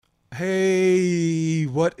Hey,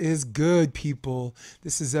 what is good, people?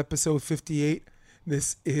 This is episode 58.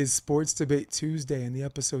 This is Sports Debate Tuesday, and the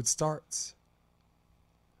episode starts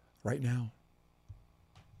right now.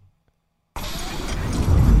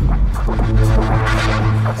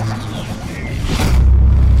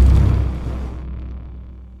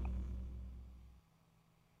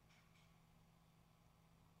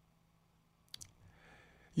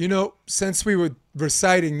 Since we were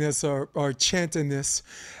reciting this or chanting this,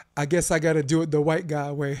 I guess I got to do it the white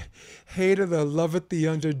guy way. Hater that loveth the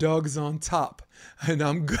underdogs on top. And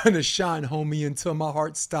I'm going to shine, homie, until my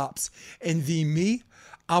heart stops. Envy me?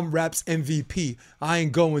 I'm Rap's MVP. I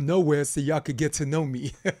ain't going nowhere so y'all could get to know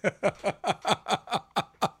me.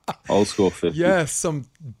 Old school 50. Yes,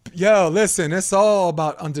 yo, listen, it's all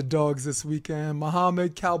about underdogs this weekend.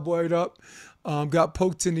 Muhammad cowboyed up, got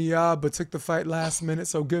poked in the eye, but took the fight last minute,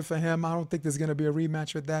 so good for him. I don't think there's going to be a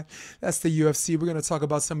rematch with that. That's the UFC. We're going to talk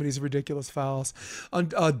about some of these ridiculous fouls.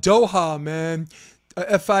 Doha, man.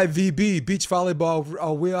 FIVB, beach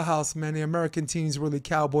volleyball, wheelhouse, man. The American team's really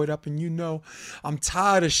cowboyed up, and I'm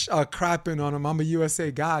tired of crapping on them. I'm a USA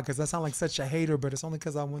guy because I sound like such a hater, but it's only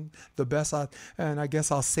because I want the best. And I guess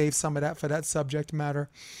I'll save some of that for that subject matter.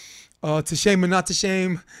 To shame or not to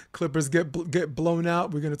shame, Clippers get blown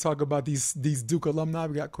out. We're gonna talk about these Duke alumni.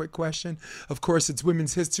 We got a quick question. Of course, it's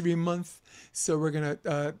Women's History Month, so we're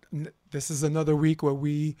gonna. This is another week where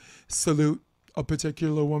we salute a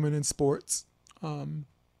particular woman in sports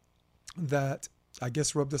that I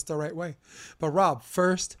guess rubbed us the right way. But Rob,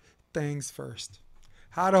 first things first.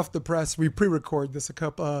 Hot off the press, we pre-record this a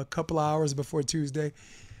couple hours before Tuesday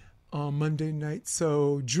on Monday night.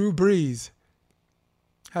 So Drew Brees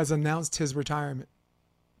has announced his retirement.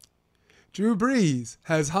 Drew Brees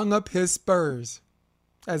has hung up his spurs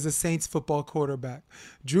as a Saints football quarterback.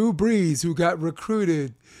 Drew Brees, who got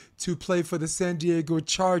recruited to play for the San Diego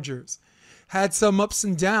Chargers, had some ups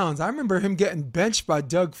and downs. I remember him getting benched by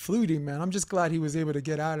Doug Flutie, man. I'm just glad he was able to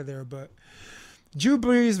get out of there. But Drew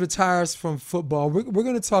Brees retires from football. We're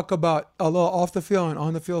going to talk about a little off the field and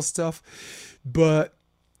on the field stuff. But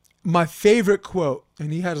my favorite quote,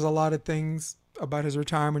 and he has a lot of things about his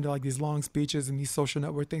retirement, like these long speeches and these social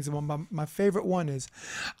network things. My favorite one is,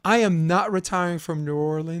 I am not retiring from New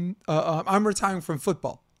Orleans. I'm retiring from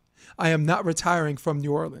football. I am not retiring from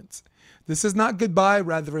New Orleans. This is not goodbye,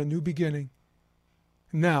 rather a new beginning.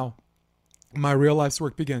 Now, my real life's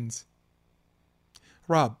work begins.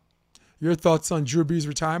 Rob, your thoughts on Drew Brees'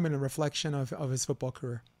 retirement and reflection of his football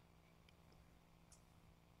career?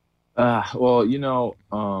 Well,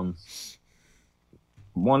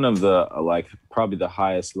 one of the probably the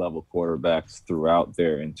highest level quarterbacks throughout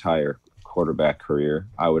their entire quarterback career,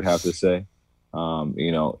 I would have to say.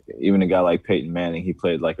 Even a guy like Peyton Manning, he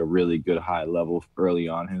played like a really good high level early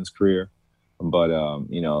on in his career. But,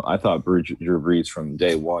 I thought Drew Brees from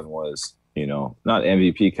day one was, not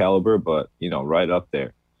MVP caliber, but, right up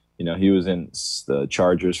there. He was in the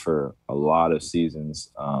Chargers for a lot of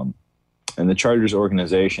seasons. And the Chargers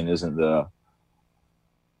organization isn't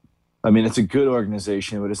it's a good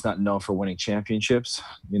organization, but it's not known for winning championships,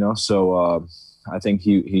 So I think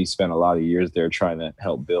he spent a lot of years there trying to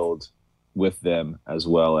help build with them as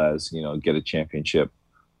well as, get a championship.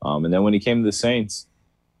 And then when he came to the Saints,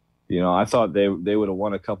 I thought they would have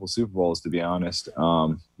won a couple Super Bowls, to be honest,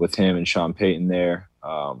 with him and Sean Payton there,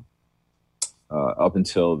 up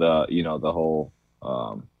until the whole,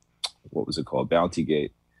 what was it called, Bounty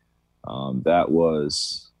Gate. That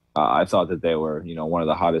was, I thought that they were, one of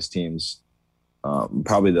the hottest teams,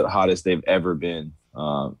 probably the hottest they've ever been,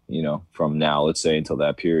 from now, let's say, until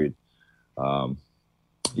that period.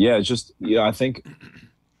 It's just, I think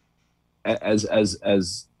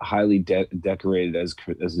as highly decorated as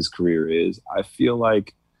his career is, I feel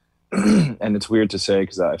like, and it's weird to say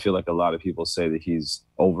because I feel like a lot of people say that he's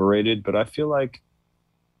overrated, but I feel like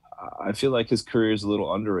his career is a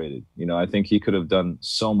little underrated. I think he could have done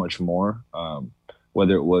so much more,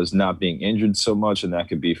 whether it was not being injured so much, and that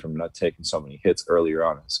could be from not taking so many hits earlier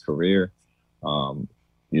on in his career.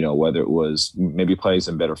 Whether it was maybe playing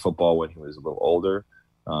some better football when he was a little older.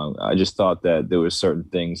 I just thought that there were certain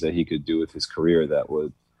things that he could do with his career that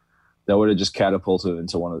would have just catapulted him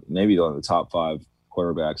into one of the top 5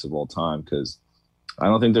 quarterbacks of all time. Because I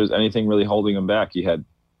don't think there's anything really holding him back. He had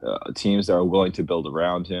teams that are willing to build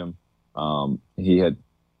around him. He had,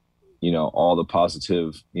 all the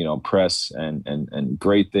positive, press and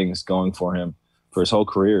great things going for him for his whole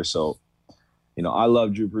career. So, I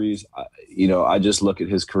love Drew Brees. I just look at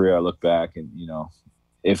his career. I look back and,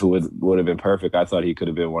 if it would have been perfect, I thought he could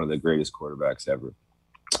have been one of the greatest quarterbacks ever.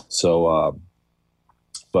 So,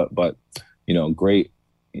 but great,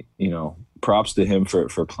 props to him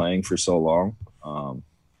for playing for so long.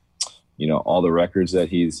 All the records that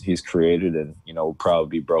he's created, and will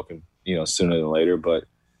probably be broken sooner than later. But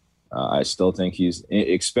I still think he's,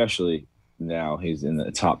 especially now, he's in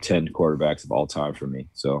the top 10 quarterbacks of all time for me.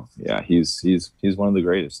 So yeah, he's one of the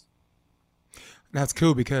greatest. That's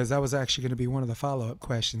cool, because that was actually going to be one of the follow-up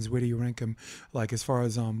questions. Where do you rank him, like, as far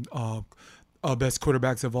as best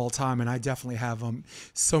quarterbacks of all time? And I definitely have him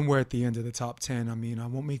somewhere at the end of the top 10. I mean, I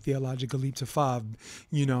won't make the illogical leap to 5,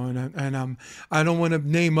 and I don't want to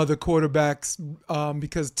name other quarterbacks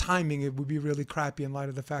because timing, it would be really crappy in light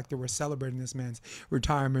of the fact that we're celebrating this man's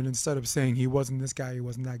retirement instead of saying he wasn't this guy, he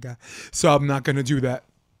wasn't that guy. So I'm not going to do that.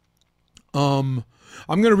 I'm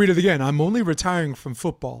going to read it again. I'm only retiring from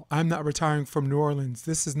football. I'm not retiring from New Orleans.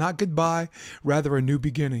 This is not goodbye, rather a new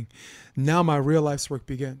beginning. Now my real life's work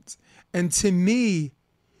begins. And to me,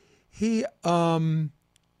 he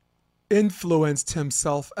influenced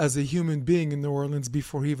himself as a human being in New Orleans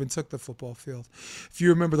before he even took the football field. If you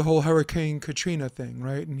remember the whole Hurricane Katrina thing,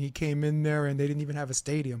 right? And he came in there and they didn't even have a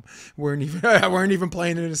stadium. weren't even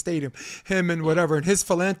playing in a stadium. Him and whatever. And his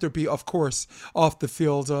philanthropy, of course, off the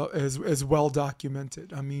field is well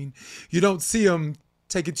documented. I mean, you don't see him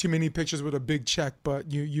taking too many pictures with a big check,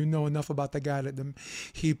 but you know enough about the guy that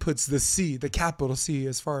he puts the capital C,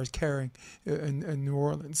 as far as caring in New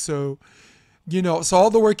Orleans. So, so all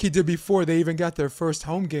the work he did before they even got their first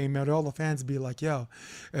home game, and all the fans be like, yo,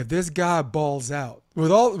 if this guy balls out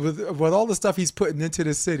with all the stuff he's putting into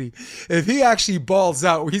the city, if he actually balls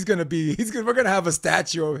out, we're gonna have a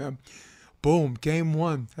statue of him. Boom, game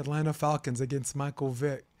 1, Atlanta Falcons against Michael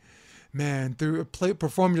Vick. Man, through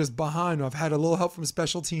performing just behind. I've had a little help from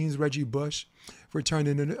special teams, Reggie Bush,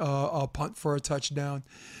 returning a punt for a touchdown.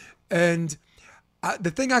 And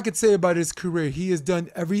the thing I could say about his career, he has done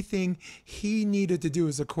everything he needed to do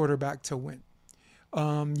as a quarterback to win.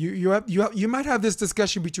 You might have this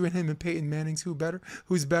discussion between him and Peyton Manning,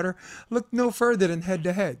 who's better. Look no further than head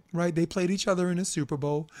to head, right? They played each other in a Super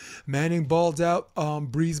Bowl. Manning balled out,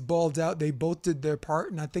 Brees balled out. They both did their part,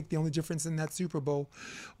 and I think the only difference in that Super Bowl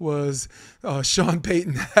was Sean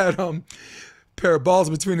Payton had pair of balls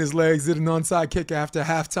between his legs, did an onside kick after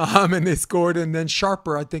halftime, and they scored. And then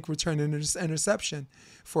Sharper, I think, returned an interception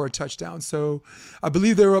for a touchdown. So I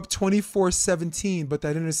believe they were up 24-17, but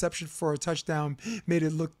that interception for a touchdown made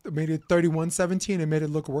it 31-17 and made it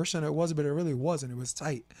look worse than it was, but it really wasn't. It was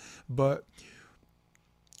tight. But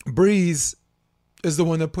Brees is the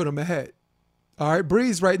one that put him ahead. All right,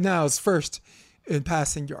 Brees right now is first in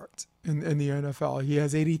passing yards in the NFL. He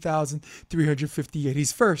has 80,358.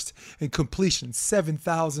 He's first in completion,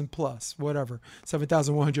 7,000 plus,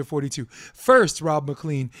 7,142. First, Rob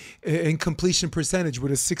McLean in completion percentage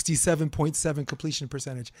with a 67.7 completion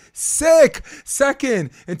percentage. Sick! Second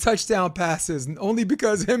in touchdown passes, and only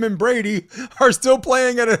because him and Brady are still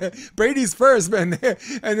playing Brady's first, man.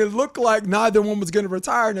 And it looked like neither one was going to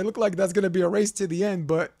retire, and it looked like that's going to be a race to the end,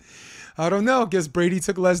 but I don't know. I guess Brady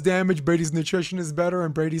took less damage. Brady's nutrition is better,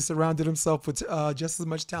 and Brady surrounded himself with just as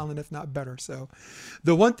much talent, if not better. So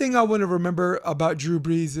the one thing I want to remember about Drew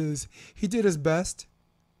Brees is he did his best.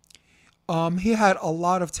 He had a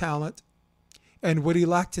lot of talent, and what he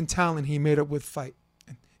lacked in talent, he made up with fight.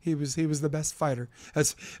 He was the best fighter.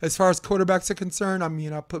 As far as quarterbacks are concerned, I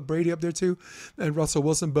mean, I put Brady up there too, and Russell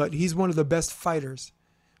Wilson, but he's one of the best fighters.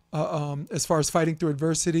 As far as fighting through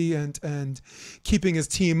adversity and keeping his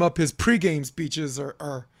team up. His pregame speeches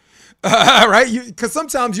are right? Because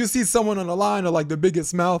sometimes you see someone on the line or like the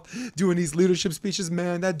biggest mouth doing these leadership speeches.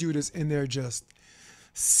 Man, that dude is in there just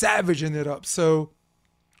savaging it up. So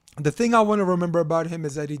the thing I want to remember about him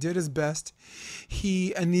is that he did his best.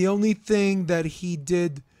 And the only thing that he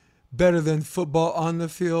did better than football on the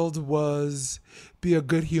field was be a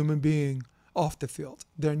good human being off the field.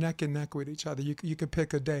 They're neck and neck with each other. You could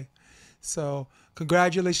pick a day. So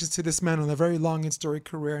congratulations to this man on a very long and storied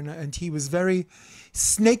career. And he was very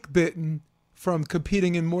snake bitten from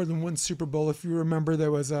competing in more than one Super Bowl. If you remember,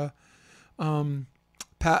 there was an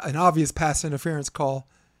obvious pass interference call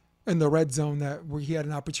in the red zone where he had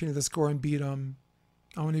an opportunity to score and beat I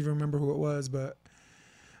don't even remember who it was, but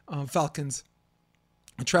Falcons.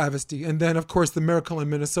 A travesty. And then, of course, the miracle in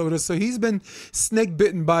Minnesota. So he's been snake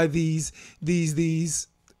bitten by these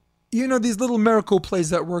little miracle plays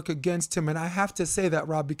that work against him. And I have to say that,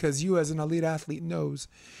 Rob, because you as an elite athlete knows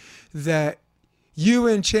that you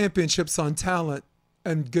win championships on talent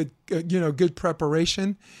and good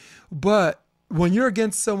preparation. But when you're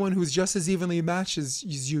against someone who's just as evenly matched as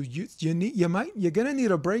you're gonna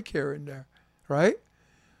need a break here and there, right?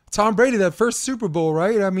 Tom Brady, that first Super Bowl,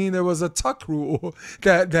 right? I mean, there was a tuck rule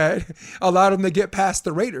that allowed him to get past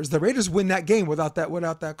the Raiders. The Raiders win that game without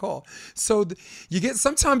that call. So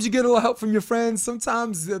sometimes you get a little help from your friends.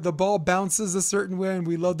 Sometimes the ball bounces a certain way, and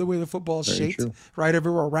we love the way the football is shaped, true. Right?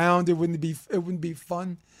 Everywhere around, it wouldn't be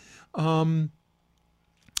fun.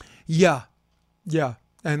 Yeah.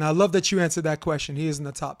 And I love that you answered that question. He is in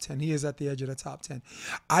the top 10. He is at the edge of the top 10.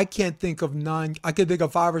 I can't think of 9. I can think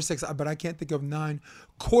of 5 or 6, but I can't think of 9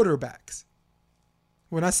 quarterbacks.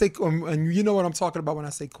 When I say, and you know what I'm talking about when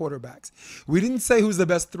I say quarterbacks. We didn't say who's the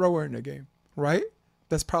best thrower in the game, right?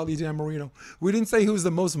 That's probably Dan Marino. We didn't say who's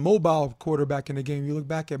the most mobile quarterback in the game. You look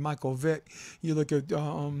back at Michael Vick. You look at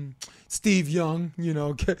Steve Young. You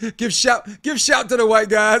know, give shout to the white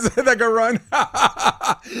guys that can run.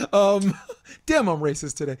 Damn, I'm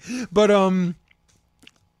racist today. But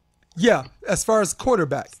yeah, as far as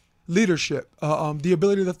quarterback leadership, the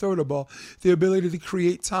ability to throw the ball, the ability to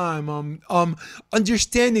create time,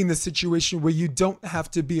 understanding the situation where you don't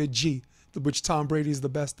have to be a G, which Tom Brady is the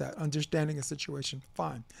best at. Understanding a situation.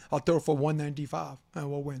 Fine. I'll throw for 195 and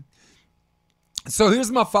we'll win. So here's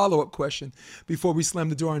my follow-up question before we slam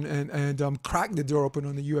the door and crack the door open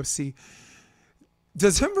on the UFC.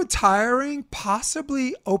 Does him retiring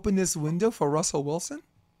possibly open this window for Russell Wilson,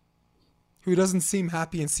 who doesn't seem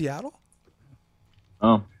happy in Seattle?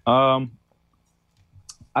 I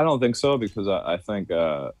don't think so, because I think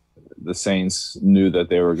the Saints knew that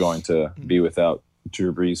they were going to be without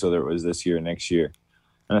Drew Brees, whether it was this year or next year.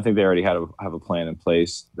 And I think they already have a plan in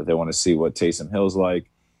place that they want to see what Taysom Hill's like,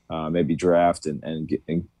 maybe draft and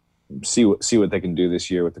see what they can do this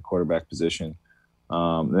year with the quarterback position.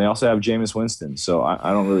 They also have Jameis Winston, so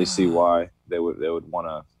I don't really see why they would want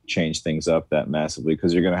to change things up that massively,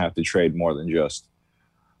 because you're going to have to trade more than just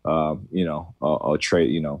a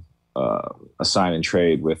trade, a sign and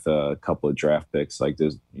trade with a couple of draft picks. Like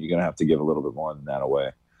you're going to have to give a little bit more than that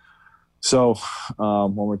away. So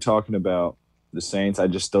when we're talking about the Saints, I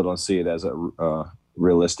just still don't see it as a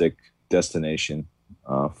realistic destination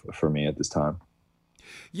for me at this time.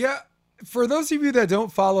 Yeah. For those of you that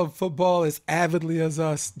don't follow football as avidly as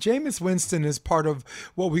us, Jameis Winston is part of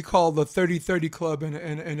what we call the 30-30 club in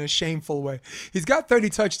a shameful way. He's got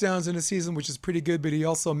 30 touchdowns in a season, which is pretty good, but he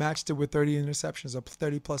also matched it with 30 interceptions, or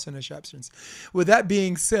 30-plus interceptions. With that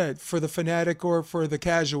being said, for the fanatic or for the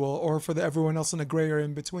casual or for everyone else in the gray or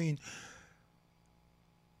in between,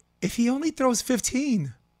 if he only throws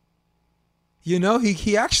 15...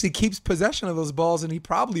 he actually keeps possession of those balls, and he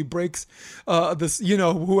probably breaks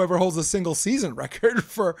whoever holds a single season record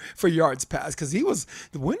for yards passed, because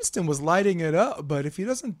Winston was lighting it up. But if he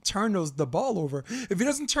doesn't turn the ball over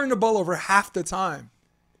half the time,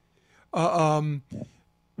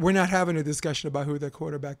 we're not having a discussion about who their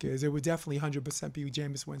quarterback is. It would definitely 100% be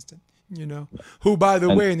Jameis Winston, who, by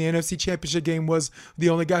the way, in the NFC Championship game was the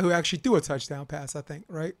only guy who actually threw a touchdown pass, I think,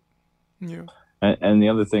 right? Yeah. And the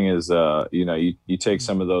other thing is, you take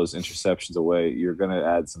some of those interceptions away, you're going to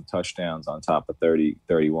add some touchdowns on top of 30,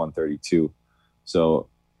 31, 32. So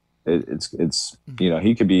it's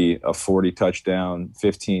he could be a 40 touchdown,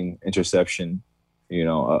 15 interception,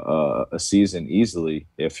 a season easily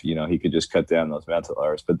if, he could just cut down those mental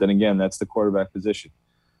errors. But then again, that's the quarterback position.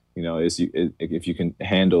 If you can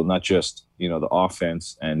handle not just, the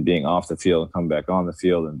offense and being off the field and come back on the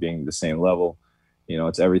field and being the same level,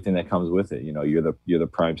 it's everything that comes with it. You're the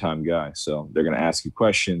primetime guy. So they're going to ask you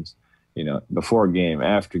questions, before game,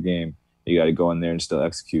 after game. You got to go in there and still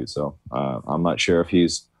execute. So I'm not sure if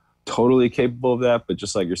he's totally capable of that. But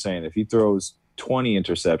just like you're saying, if he throws 20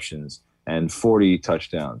 interceptions and 40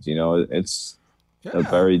 touchdowns, it's a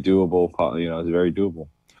very doable. It's very doable.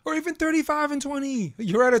 Or even 35 and 20.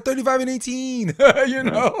 You're at a 35 and 18.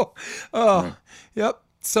 Right. Yep.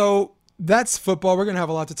 So. That's football. We're going to have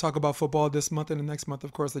a lot to talk about football this month and the next month.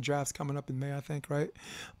 Of course, the draft's coming up in May, I think, right?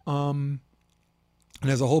 And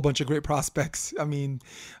there's a whole bunch of great prospects. I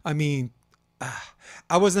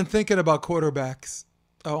wasn't thinking about quarterbacks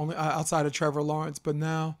only outside of Trevor Lawrence, but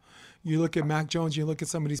now you look at Mac Jones, you look at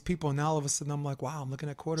some of these people, and now all of a sudden I'm like, wow, I'm looking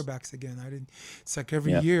at quarterbacks again. It's like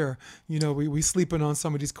every year, we sleeping on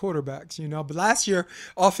some of these quarterbacks, But last year,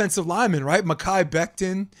 offensive linemen, right? Mekhi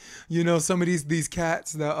Becton, some of these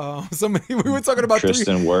cats that we were talking about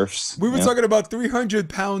Tristan Wirfs. We were talking about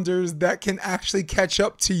 300-pounders that can actually catch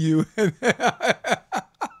up to you.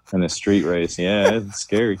 In a street race, it's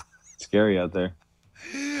scary. It's scary out there.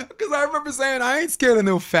 Because I remember saying, I ain't scared of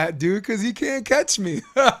no fat dude because he can't catch me.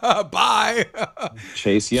 Bye.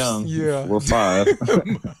 Chase Young. Yeah.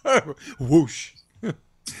 4.5. Whoosh.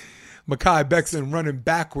 Mekhi Becton running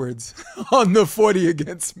backwards on the 40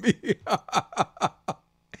 against me.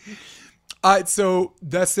 All right, so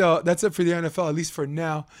that's it for the NFL, at least for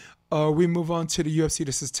now. We move on to the UFC.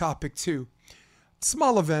 This is topic two.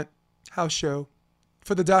 Small event, house show.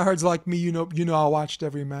 For the diehards like me, you know I watched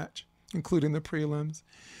every match, including the prelims.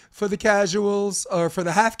 For the casuals, or for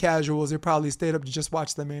the half casuals, they probably stayed up to just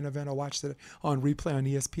watch the main event or watched it on replay on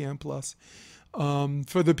ESPN Plus.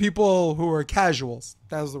 For the people who are casuals,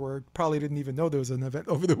 that was the word, probably didn't even know there was an event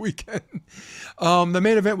over the weekend. The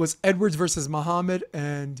main event was Edwards versus Muhammad,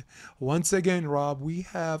 and once again, Rob, we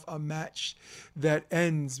have a match that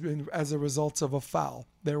ends as a result of a foul.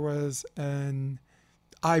 There was an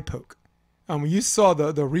eye poke. And when you saw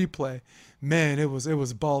the replay, man, it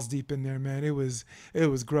was balls deep in there, man. It was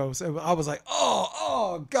gross. I was like,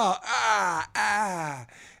 oh God, ah.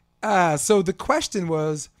 So the question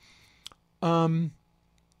was, what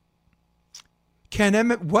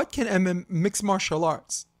can mixed martial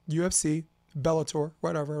arts, UFC, Bellator,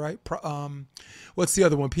 whatever, right? What's the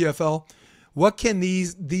other one? PFL. What can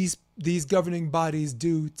these governing bodies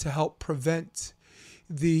do to help prevent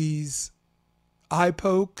these eye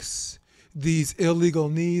pokes, these illegal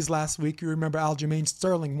knees? Last week, you remember Aljamain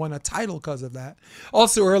Sterling won a title because of that.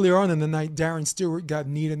 Also, earlier on in the night, Darren Stewart got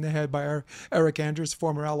kneed in the head by Eric Andrews,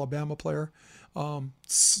 former Alabama player. You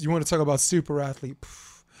want to talk about super athlete?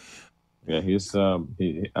 Yeah,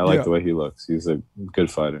 I like the way he looks. He's a good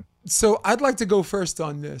fighter. So I'd like to go first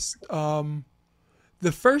on this.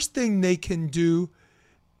 The first thing they can do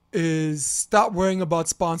is stop worrying about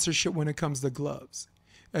sponsorship when it comes to gloves.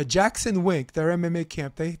 Jackson Wink, their MMA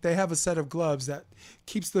camp, they have a set of gloves that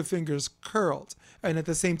keeps the fingers curled and at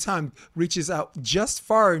the same time reaches out just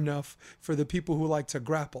far enough for the people who like to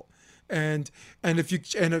grapple. And if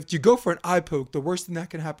you go for an eye poke, the worst thing that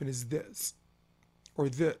can happen is this or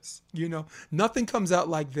this. Nothing comes out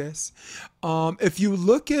like this. If you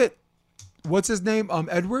look at what's his name,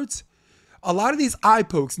 Edwards, a lot of these eye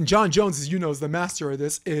pokes, and John Jones, as you know, is the master of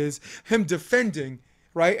this, is him defending,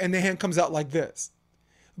 right? And the hand comes out like this.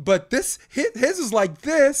 But his is like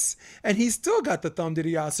this, and he still got the thumb to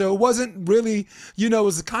the eye. So it wasn't really, it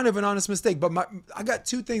was kind of an honest mistake. But I got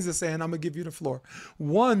two things to say, and I'm going to give you the floor.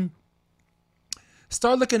 One,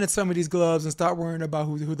 start looking at some of these gloves and start worrying about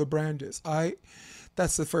who the brand is. All right?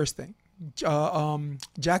 That's the first thing.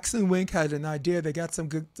 Jackson Wink had an idea. They got some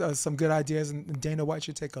good ideas, and Dana White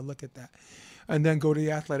should take a look at that. And then go to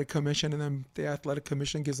the Athletic Commission, and then the Athletic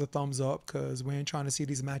Commission gives a thumbs up because we ain't trying to see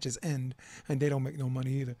these matches end, and they don't make no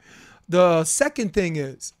money either. The second thing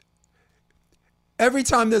is, every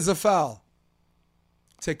time there's a foul,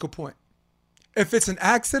 take a point. If it's an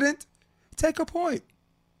accident, take a point.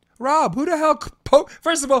 Rob, who the hell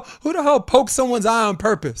first of all, who the hell poked someone's eye on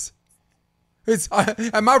purpose?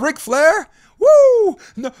 Am I Ric Flair? Woo!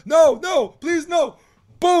 No, please no.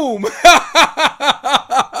 Boom!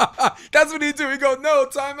 That's what he do. He go, no,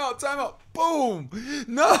 time out. Boom!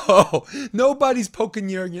 No, nobody's poking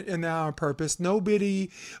you in the eye on purpose.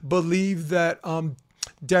 Nobody believed that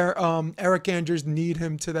Eric Andrews kneed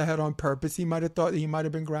him to the head on purpose. He might have thought he might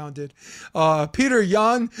have been grounded. Peter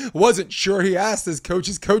Yan wasn't sure. He asked his coach.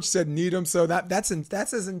 His coach said need him. So that's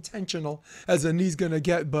as intentional as a knee's gonna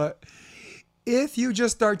get. But if you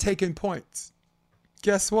just start taking points,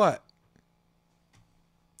 guess what?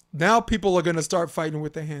 Now people are going to start fighting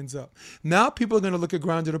with their hands up. Now people are going to look at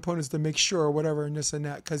grounded opponents to make sure or whatever and this and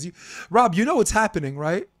that. Because Rob, you know what's happening,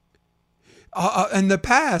 right? In the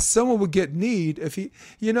past, someone would get kneed if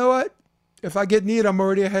you know what? If I get kneed, I'm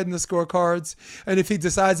already ahead in the scorecards. And if he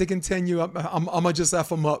decides to continue, I'm gonna just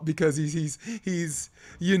F him up because he's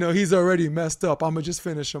already messed up. I'm gonna just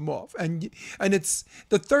finish him off. And it's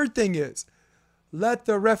the third thing is, let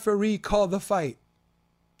the referee call the fight.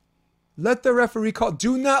 Let the referee call.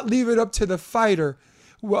 Do not leave it up to the fighter,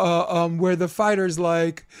 where the fighter's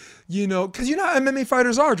like, because how MMA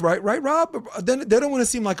fighters are, right, Rob? Then they don't want to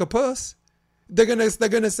seem like a puss. They're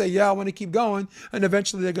gonna say, yeah, I want to keep going, and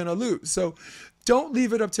eventually they're gonna lose. So don't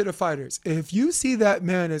leave it up to the fighters. If you see that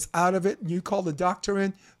man is out of it, and you call the doctor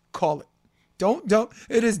in, call it. Don't.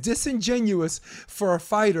 It is disingenuous for a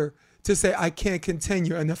fighter to say, I can't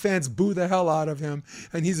continue, and the fans boo the hell out of him,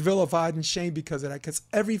 and he's vilified and shamed because of that. Because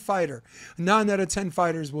every fighter, 9 out of 10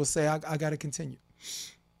 fighters will say, I got to continue.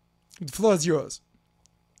 The floor is yours.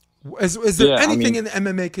 Is there anything in the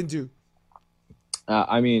MMA can do?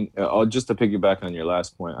 Just to piggyback on your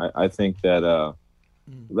last point, I think that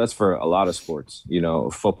that's for a lot of sports.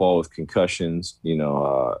 Football with concussions,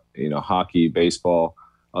 hockey, baseball,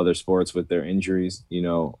 other sports with their injuries.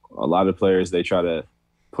 A lot of players, they try to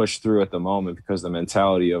push through at the moment because the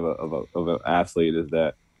mentality of an athlete is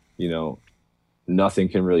that, nothing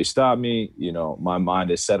can really stop me. My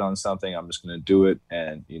mind is set on something. I'm just going to do it.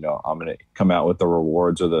 And, I'm going to come out with the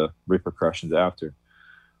rewards or the repercussions after.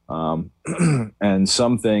 And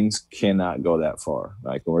some things cannot go that far.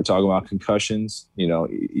 Like when we're talking about concussions,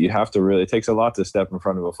 you have to really, it takes a lot to step in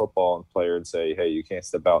front of a football player and say, hey, you can't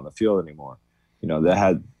step out in the field anymore. That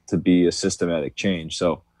had to be a systematic change.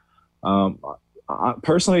 So,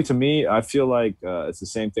 personally, to me, I feel like it's the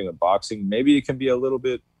same thing with boxing. Maybe it can be a little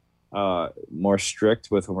bit more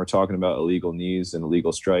strict with when we're talking about illegal knees and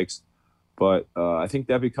illegal strikes. But I think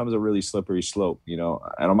that becomes a really slippery slope, and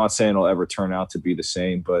I'm not saying it'll ever turn out to be the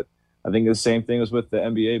same, but I think the same thing was with the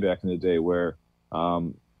NBA back in the day where,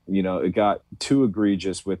 it got too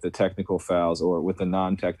egregious with the technical fouls or with the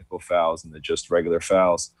non-technical fouls and the just regular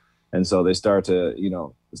fouls. And so they started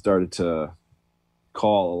to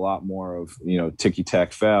call a lot more of,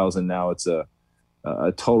 ticky-tack fouls, and now it's a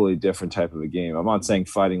totally different type of a game. I'm not saying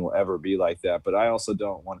fighting will ever be like that, but I also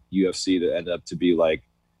don't want UFC to end up to be like,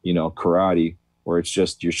 karate, where it's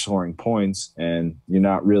just you're scoring points and you're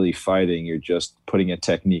not really fighting. You're just putting a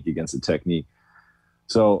technique against a technique.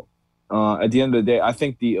 So at the end of the day, I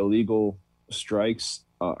think the illegal strikes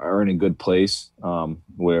are in a good place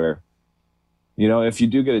where, if you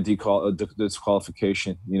do get a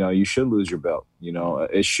disqualification, you should lose your belt.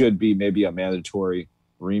 It should be maybe a mandatory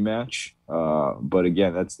rematch. But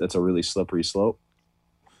again, that's a really slippery slope.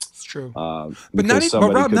 It's true. But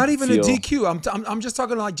Rob, not even a DQ. I'm just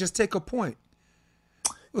talking like just take a point.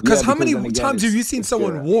 Because how many times have you seen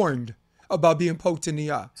someone warned about being poked in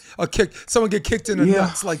the eye? Someone get kicked in the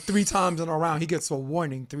nuts like 3 times in a round. He gets a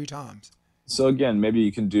warning 3 times. So again, maybe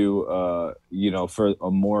you can do, for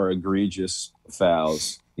a more egregious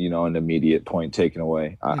fouls, an immediate point taken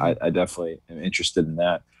away. I definitely am interested in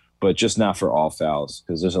that, but just not for all fouls,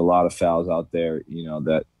 because there's a lot of fouls out there,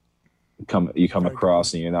 that you come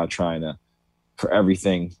across and you're not trying to, for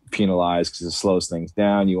everything, penalize because it slows things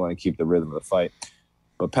down. You want to keep the rhythm of the fight.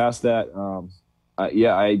 But past that,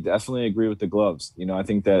 I definitely agree with the gloves. I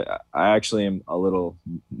think that I actually am a little,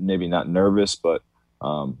 maybe not nervous, but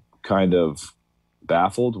kind of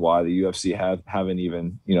baffled why the UFC haven't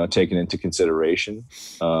even, taken into consideration,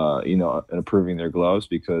 approving their gloves,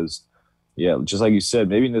 because, just like you said,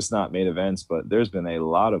 maybe it's not main events, but there's been a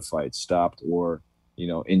lot of fights stopped or,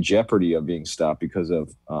 in jeopardy of being stopped because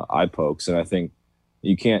of eye pokes. And I think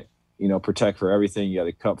you can't, protect for everything. You got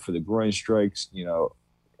to cut for the groin strikes, you're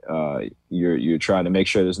trying to make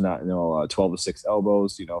sure there's not 12-6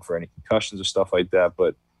 elbows, for any concussions or stuff like that.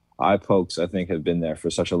 But eye pokes, I think, have been there for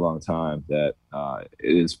such a long time that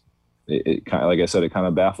it kind of, like I said, it kind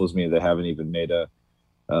of baffles me that they haven't even made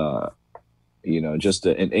just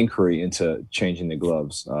an inquiry into changing the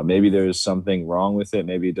gloves. Maybe there's something wrong with it.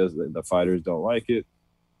 Maybe the fighters don't like it.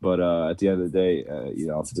 But at the end of the day,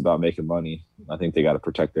 if it's about making money, I think they got to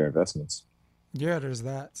protect their investments. Yeah, there's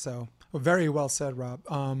that. So very well said, Rob.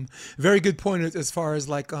 Very good point as far as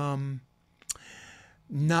like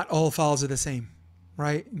not all fouls are the same,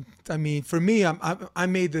 right? I mean, for me, I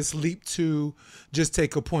made this leap to just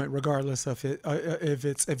take a point regardless of it if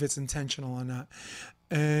it's intentional or not.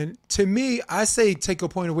 And to me, I say take a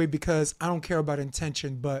point away because I don't care about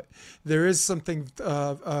intention, but there is something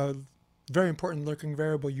very important lurking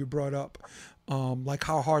variable you brought up, like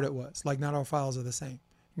how hard it was. Like not all fouls are the same,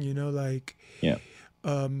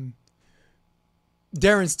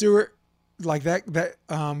 Darren Stewart, like that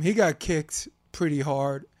he got kicked pretty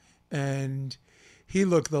hard and he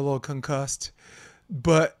looked a little concussed,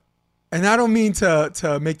 and I don't mean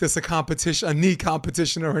to make this a knee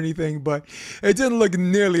competition or anything, but it didn't look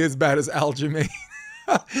nearly as bad as Aljamain.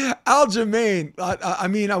 Aljamain, I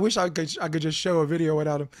mean, I wish I could just show a video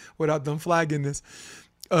without them flagging this.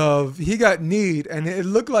 He got kneed, and it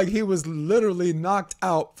looked like he was literally knocked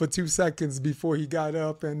out for 2 seconds before he got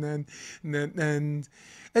up, and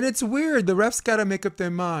it's weird. The refs got to make up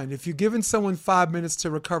their mind. If you're giving someone 5 minutes to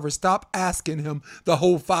recover, stop asking him the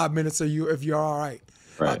whole 5 minutes if you're all right.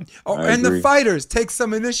 Right. And the fighters take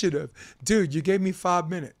some initiative. Dude, you gave me 5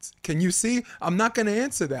 minutes. Can you see? I'm not going to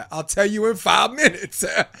answer that. I'll tell you in 5 minutes.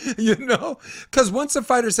 Because once a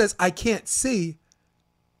fighter says, I can't see,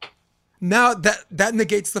 now that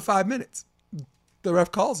negates the 5 minutes. The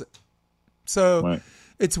ref calls it. So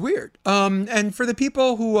It's weird. And for the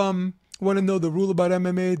people who want to know the rule about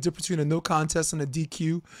MMA, the difference between a no contest and a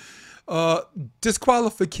DQ,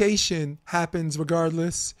 disqualification happens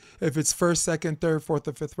regardless if it's first, second, third, fourth,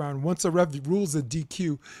 or fifth round. Once a ref rules a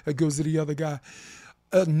DQ, it goes to the other guy.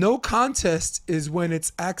 No contest is when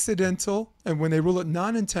it's accidental and when they rule it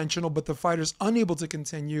non-intentional, but the fighter's unable to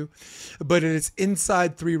continue, but it's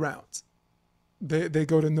inside 3 rounds. They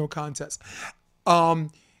go to no contest.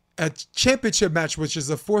 And a championship match, which is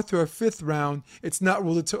a fourth or a fifth round, it's not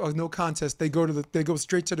ruled to no contest. They go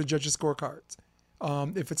straight to the judges' scorecards.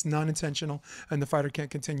 If it's non-intentional and the fighter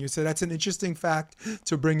can't continue. So that's an interesting fact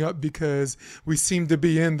to bring up because we seem to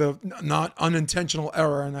be in the not unintentional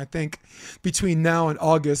era. And I think between now and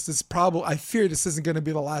August, I fear this isn't going to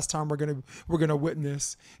be the last time we're going to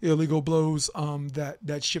witness illegal blows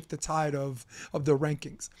that shift the tide of the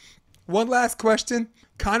rankings. One last question,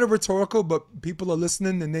 kind of rhetorical, but people are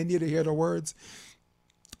listening and they need to hear the words.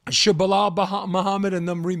 Should Bilal Muhammad and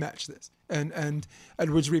them rematch this and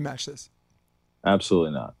Edwards rematch this?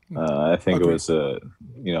 Absolutely not. I think it was,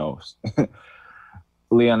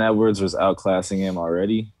 Leon Edwards was outclassing him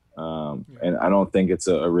already. And I don't think it's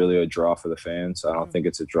really a draw for the fans. I don't think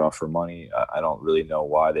it's a draw for money. I don't really know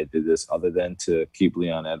why they did this other than to keep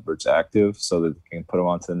Leon Edwards active so that they can put him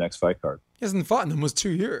onto the next fight card. He hasn't fought in almost 2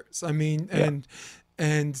 years. I mean, and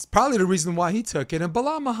it's probably the reason why he took it. And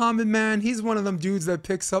Bilal Muhammad, man, he's one of them dudes that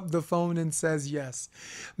picks up the phone and says yes.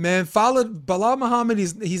 Man, followed Bilal Muhammad,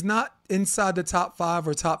 he's not inside the top 5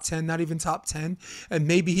 or top 10, not even top 10. And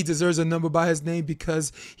maybe he deserves a number by his name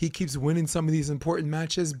because he keeps winning some of these important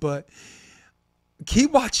matches. But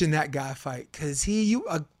keep watching that guy fight because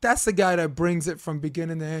that's the guy that brings it from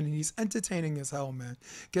beginning to end. And he's entertaining as hell, man.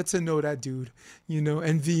 Get to know that dude,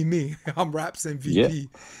 NV me. I'm Raps MVP.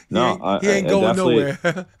 Yeah. He ain't going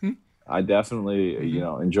nowhere. I definitely,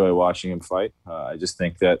 enjoy watching him fight. I just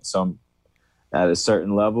think that at a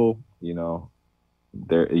certain level,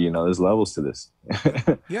 there's levels to this.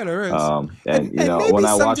 Yeah, there is. And when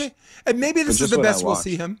I watch, and maybe this is the best we'll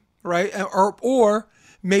see him, right? Or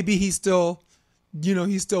maybe he's still,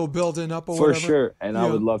 he's still building up or for whatever. Sure. And I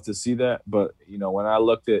would love to see that. But, when I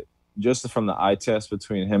looked at just from the eye test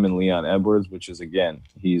between him and Leon Edwards, which is, again,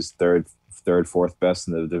 he's third, fourth best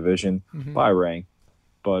in the division by rank.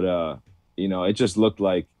 But, it just looked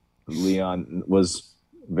like Leon was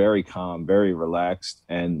very calm, very relaxed,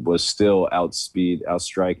 and was still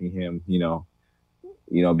outstriking him,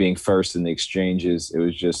 being first in the exchanges. It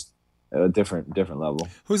was just a different level.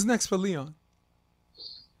 Who's next for Leon?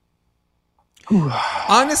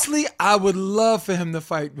 Honestly, I would love for him to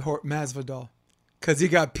fight Masvidal because he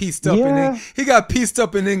got pieced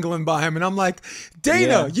up in England by him, and I'm like,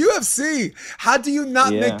 Dana, UFC, how do you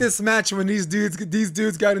not make this match when these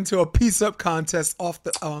dudes got into a piece up contest off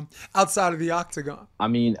the outside of the octagon? I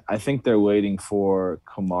mean, I think they're waiting for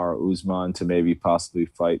Kamaru Usman to maybe possibly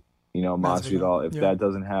fight Masvidal. If that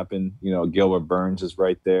doesn't happen, Gilbert Burns is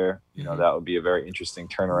right there. That would be a very interesting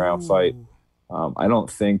turnaround fight. I don't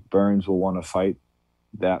think Burns will want to fight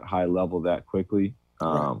that high level that quickly.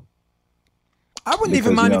 Right. I wouldn't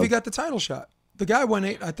even mind if he got the title shot. The guy won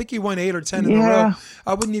 8. I think he won 8 or 10 in a row.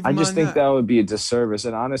 I wouldn't even mind that. I just think that would be a disservice.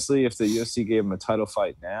 And honestly, if the UFC gave him a title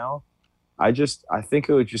fight now, I think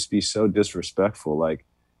it would just be so disrespectful. Like,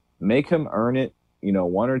 make him earn it,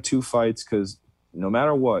 1 or 2 fights, because no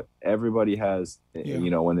matter what, everybody has,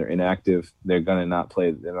 when they're inactive, they're gonna not play.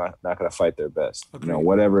 They're not gonna fight their best. Agreed.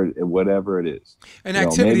 Whatever it is. And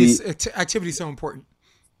activity is so important.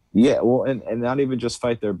 Yeah, well, and not even just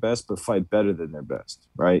fight their best, but fight better than their best,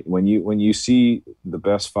 right? When you see the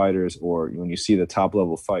best fighters, or when you see the top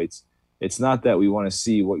level fights, it's not that we want to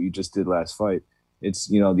see what you just did last fight. It's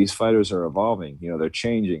these fighters are evolving. They're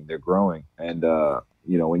changing, they're growing, and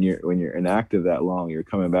when you're inactive that long, you're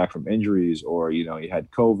coming back from injuries, or you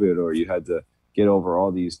had COVID, or you had to get over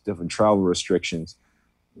all these different travel restrictions.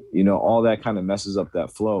 All that kind of messes up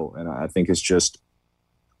that flow, and I think it's just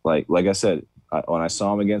like I said. When I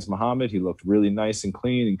saw him against Muhammad, he looked really nice and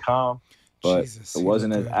clean and calm, but it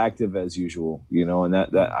wasn't as active as usual, and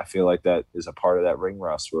that I feel like that is a part of that ring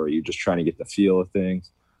rust where you're just trying to get the feel of things.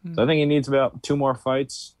 So I think he needs about 2 more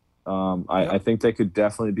fights. I think they could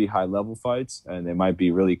definitely be high level fights, and they might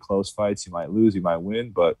be really close fights. He might lose, he might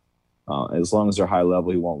win, but as long as they're high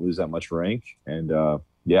level, he won't lose that much rank. And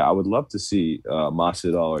I would love to see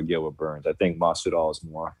Masvidal or Gilbert Burns. I think Masvidal is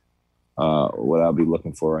more what I'll be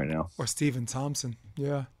looking for right now. Or Stephen Thompson.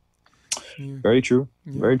 Yeah. Very true.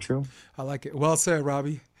 Yeah. Very true. I like it. Well said,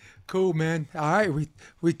 Robbie. Cool, man. All right.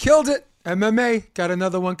 We killed it. MMA. Got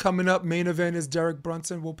another one coming up. Main event is Derek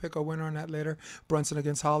Brunson. We'll pick a winner on that later. Brunson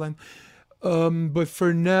against Holland. But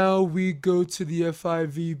for now, we go to the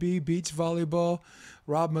FIVB beach volleyball.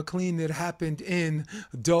 Rob McLean, it happened in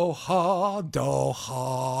Doha.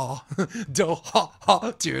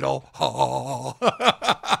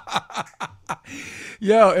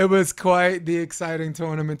 Yo, it was quite the exciting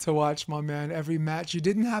tournament to watch, my man. Every match, you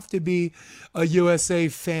didn't have to be a USA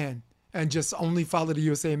fan and just only follow the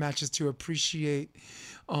USA matches to appreciate,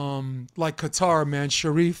 like Qatar, man.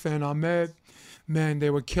 Sharif and Ahmed, Man, they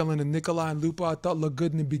were killing it. Nikolai and Lupo, I thought looked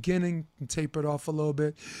good in the beginning and tapered off a little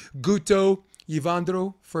bit. Guto,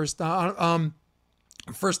 Ivandro, first time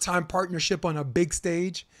partnership on a big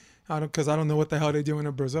stage. Because I don't know what the hell they're doing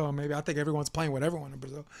in Brazil. Maybe I think everyone's playing with everyone in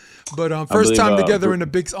Brazil. But first time together on the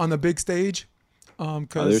big stage.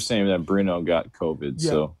 They're saying that Bruno got COVID,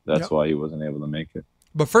 so that's why he wasn't able to make it.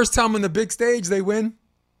 But first time on the big stage, they win.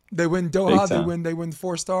 They win Doha. They win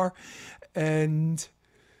 4-star, and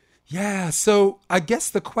yeah. So I guess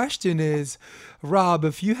the question is, Rob,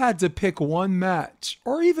 if you had to pick one match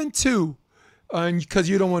or even two, and because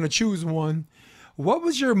you don't want to choose one, what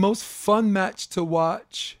was your most fun match to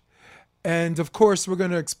watch? And of course, we're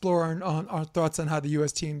going to explore our thoughts on how the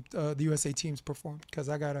USA teams performed, because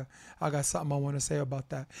I got something I want to say about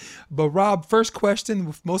that. But Rob, first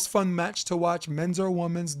question: most fun match to watch, men's or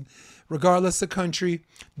women's, regardless of country.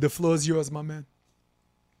 The floor is yours, my man.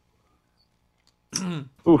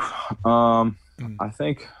 I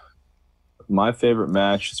think my favorite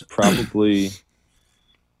match is probably.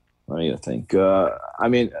 Let me think.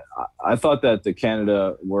 I thought that the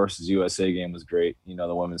Canada versus USA game was great.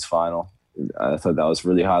 The women's final. I thought that was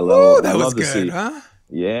really high level. Ooh, that was good, huh?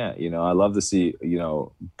 Yeah, I love to see,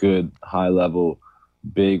 good high level,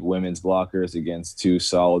 big women's blockers against two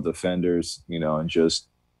solid defenders, and just,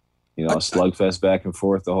 a slugfest back and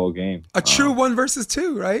forth the whole game. A true 1 versus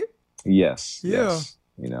 2, right? Yes. Yeah.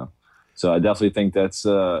 Yes, So I definitely think that's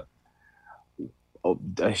a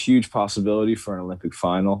huge possibility for an Olympic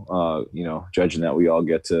final, judging that we all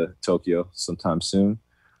get to Tokyo sometime soon.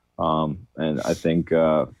 And I think,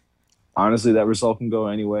 honestly, that result can go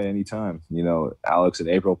anyway, anytime. Alex and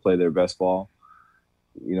April play their best ball.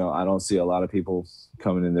 I don't see a lot of people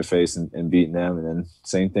coming in their face and beating them. And then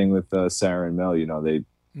same thing with Sarah and Mel.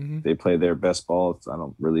 They play their best ball. I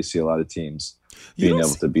don't really see a lot of teams being able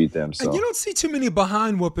to beat them. So and you don't see too many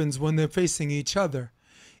behind whoopings when they're facing each other.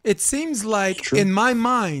 It seems like, in my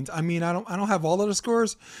mind, I don't have all of the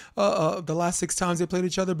scores the last 6 times they played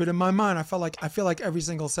each other, but in my mind, I feel like every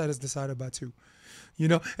single set is decided by 2.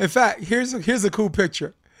 In fact, here's a cool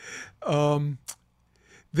picture.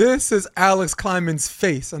 This is Alex Kleiman's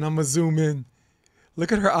face, and I'm gonna zoom in.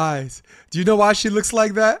 Look at her eyes. Do you know why she looks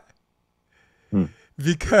like that?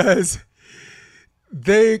 Because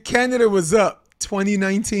Canada was up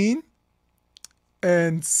 2019,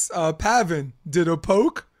 and Pavin did a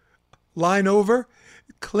poke, line over,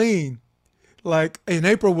 clean. And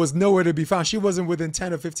April was nowhere to be found. She wasn't within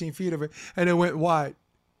 10 or 15 feet of it, and it went wide.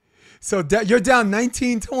 So you're down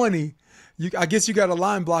 19-20. I guess you got a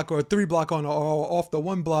line block or a 3 block or off the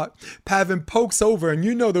 1 block. Pavin pokes over, and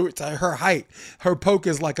her height. Her poke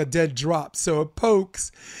is like a dead drop. So it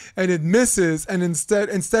pokes, and it misses, and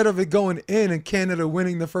instead of it going in and Canada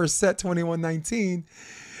winning the first set 21-19,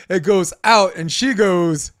 it goes out, and she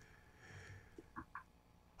goes,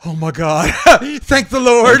 "Oh my God, thank the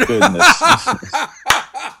Lord." Thank goodness.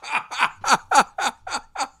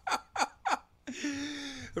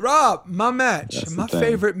 Rob, my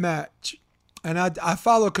favorite match, and I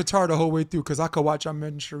followed Qatar the whole way through because I could watch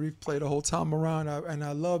Ahmed Sharif play the whole time around, and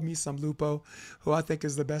I love me some Lupo, who I think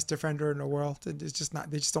is the best defender in the world. It's just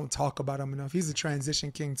they just don't talk about him enough. He's a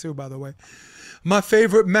transition king too, by the way. My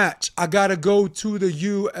favorite match, I gotta go to the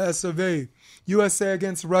US of A. USA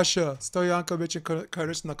against Russia, Stoyankovich and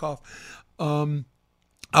Karishnikov.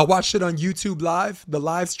 I watched it on YouTube Live, the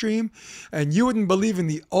live stream, and you wouldn't believe in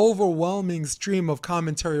the overwhelming stream of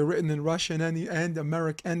commentary written in Russian and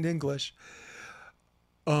American and English.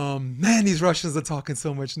 Man, these Russians are talking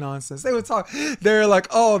so much nonsense. They're like,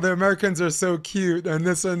 "Oh, the Americans are so cute," and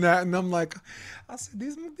this and that, and I'm like, I said,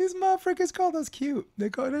 these motherfuckers call us cute. They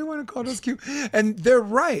want to call us cute, and they're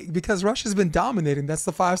right, because Russia's been dominating. That's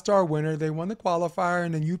the 5-star winner. They won the qualifier,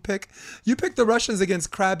 and then you pick the Russians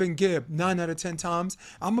against Crab and Gibb 9 out of 10 times.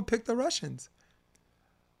 I'm gonna pick the Russians,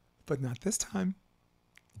 but not this time.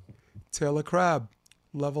 Taylor Crab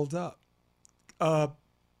leveled up.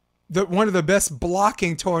 One of the best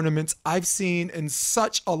blocking tournaments I've seen in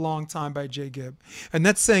such a long time by Jay Gibb. And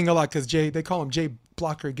that's saying a lot because they call him Jay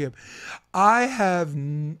Blocker Gibb.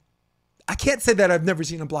 I can't say that I've never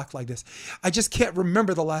seen him block like this. I just can't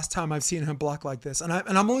remember the last time I've seen him block like this. And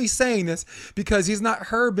I'm only saying this because he's not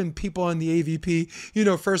herbing people in the AVP,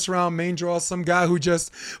 first round main draw, some guy who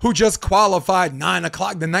just qualified 9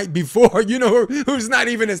 o'clock the night before, who's not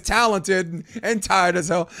even as talented and tired as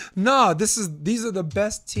hell. No, these are the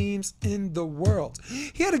best teams in the world.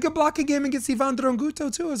 He had a good blocking game against Ivan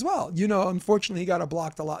Dronguto too as well. Unfortunately he got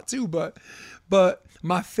blocked a lot too, but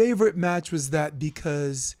my favorite match was that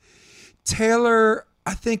because Taylor,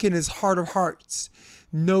 I think in his heart of hearts,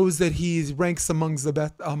 knows that he ranks among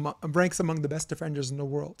the best defenders in the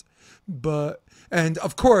world. But and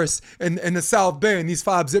of course, in the South Bay, in these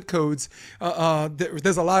 5 zip codes,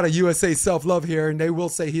 there's a lot of USA self-love here, and they will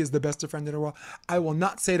say he is the best defender in the world. I will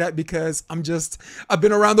not say that because I've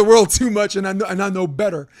been around the world too much, and I know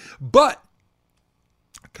better. But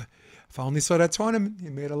if I only saw that tournament, he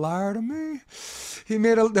made a liar out of me.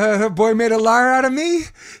 Boy made a liar out of me.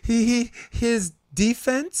 His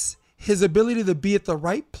defense, his ability to be at the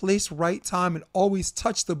right place, right time, and always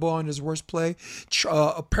touch the ball in his worst play.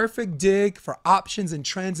 A perfect dig for options and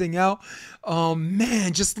transing out.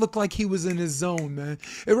 Man, just looked like he was in his zone, man.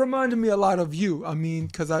 It reminded me a lot of you. I mean,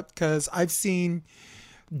 because I've seen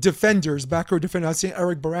defenders, backward defenders. I've seen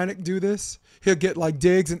Eric Baranek do this. He'll get like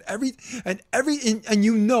digs and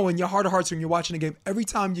you know in your heart of hearts when you're watching a game, every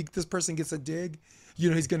time this person gets a dig, you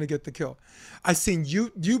know he's gonna get the kill. I've seen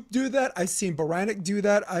you do that. I've seen Baranek do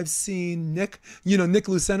that. I've seen Nick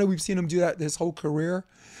Lucena. We've seen him do that his whole career.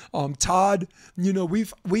 Todd,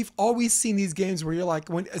 we've always seen these games where you're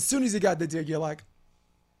like, as soon as he got the dig, you're like,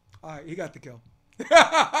 all right, he got the kill.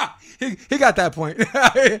 he got that point.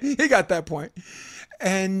 He got that point.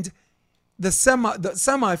 And the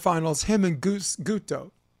semifinals, him and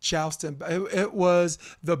Guto jousting. It was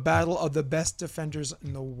the battle of the best defenders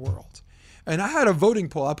in the world. And I had a voting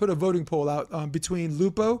poll. I put a voting poll out between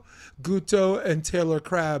Lupo, Guto, and Taylor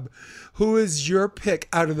Crabb. Who is your pick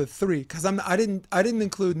out of the 3? Because I didn't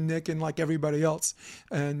include Nick and like everybody else,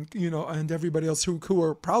 and everybody else who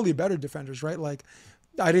are probably better defenders, right? Like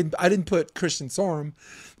I didn't put Christian Sorum,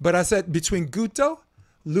 but I said between Guto,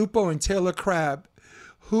 Lupo, and Taylor Crabb,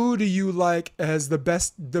 who do you like as the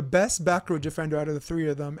best back row defender out of the 3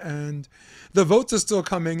 of them? And the votes are still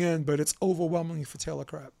coming in, but it's overwhelmingly for Taylor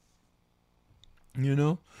Crabb.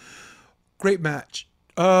 Great match.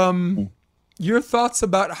 Your thoughts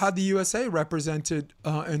about how the USA represented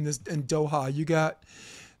in Doha? You got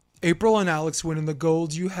April and Alex winning the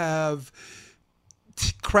gold. You have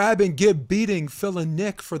Crabb and Gibb beating Phil and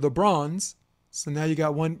Nick for the bronze. So now you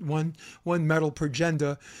got one medal per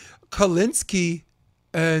gender. Kalinsky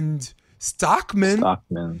and Stockman,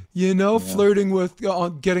 flirting with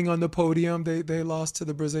getting on the podium. They lost to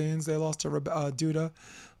the Brazilians. They lost to Duda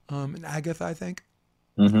and Agatha, I think.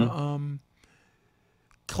 Mm-hmm.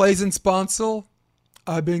 Clays and Sponsel,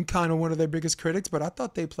 I've been kind of one of their biggest critics, but I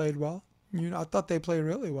thought they played well. I thought they played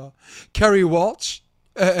really well. Kerry Walsh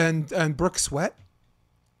and Brooke Sweat.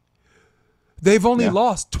 They've only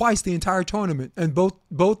lost twice the entire tournament, and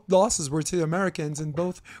both losses were to the Americans, and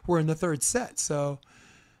both were in the 3rd set. So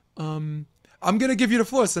I'm going to give you the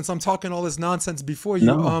floor since I'm talking all this nonsense before you.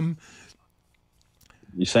 No.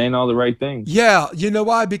 You're saying all the right things. Yeah, you know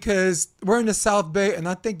why? Because we're in the South Bay, and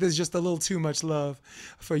I think there's just a little too much love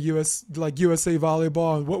for USA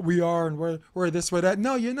volleyball and what we are and we're this, we're that.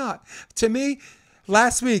 No, you're not. To me,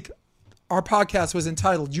 last week, our podcast was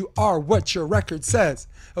entitled, You Are What Your Record Says.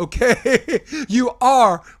 Okay? You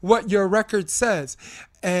are what your record says.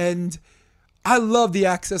 And I love the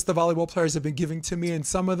access the volleyball players have been giving to me, and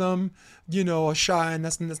some of them, are shy, and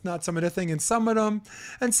that's not some of their thing. And some of them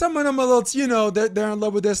a little, they're in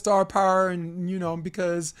love with their star power, and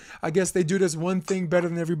because I guess they do this one thing better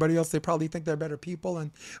than everybody else. They probably think they're better people,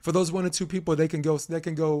 and for those 1 or 2 people, they can go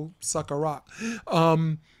suck a rock.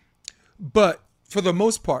 But for the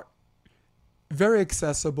most part, very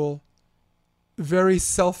accessible, very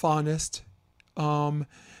self-honest, and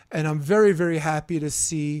I'm very, very happy to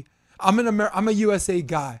see. I'm a USA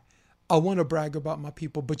guy. I want to brag about my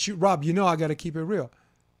people, but Rob, I got to keep it real.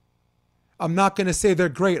 I'm not going to say they're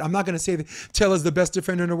great. I'm not going to say that Taylor's the best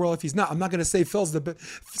defender in the world if he's not. I'm not going to say Phil's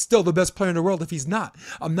still the best player in the world if he's not.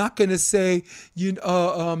 I'm not going to say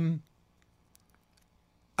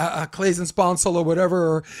Clays and Sponsel or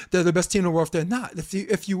whatever, or they're the best team in the world if they're not.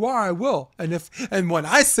 If you are, I will. And when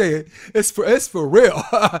I say it, it's for real.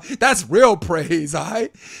 That's real praise, all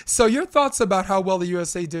right? So your thoughts about how well the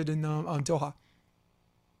USA did on Doha?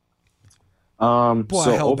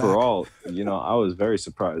 So overall, I was very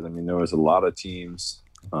surprised. I mean, there was a lot of teams.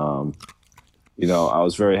 I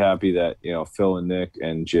was very happy that, Phil and Nick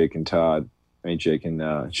and Jake and Taylor,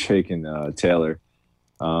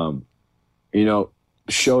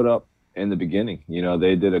 showed up in the beginning.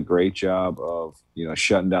 They did a great job of,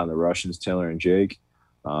 shutting down the Russians, Taylor and Jake.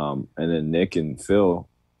 And then Nick and Phil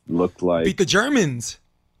looked like beat the Germans.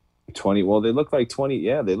 They look like 20.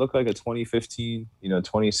 Yeah, they look like a 2015,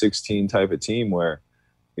 2016 type of team where,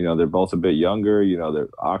 they're both a bit younger. They're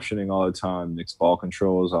optioning all the time. Nick's ball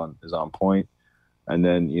control is on point. And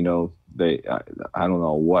then, I don't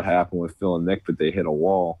know what happened with Phil and Nick, but they hit a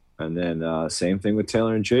wall. And then same thing with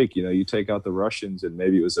Taylor and Jake. You take out the Russians, and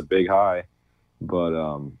maybe it was a big high, but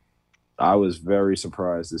I was very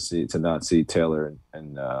surprised to not see Taylor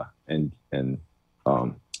and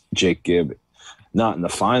Jake Gibb not in the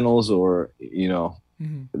finals, or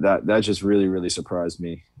that just really, really surprised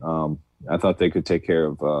me. I thought they could take care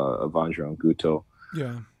of Evandro and Guto.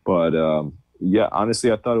 Yeah. But yeah,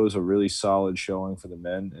 honestly, I thought it was a really solid showing for the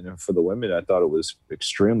men, and for the women, I thought it was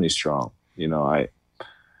extremely strong.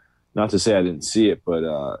 Not to say I didn't see it, but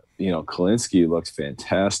Kalinsky looked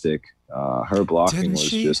fantastic. Her blocking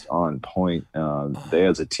was just on point. They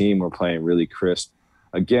as a team were playing really crisp.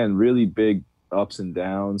 Again, really big ups and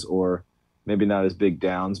downs, or maybe not as big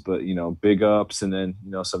downs, but big ups, and then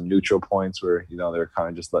some neutral points where they're kind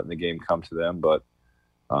of just letting the game come to them. But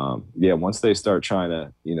yeah, once they start trying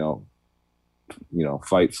to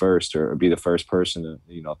fight first or be the first person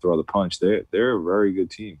to throw the punch, they're a very good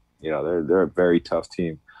team. They're a very tough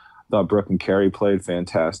team. I thought Brooke and Carey played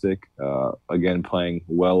fantastic. Again, playing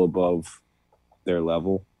well above their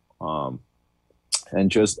level, and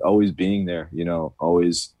just always being there.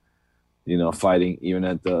 Always fighting, even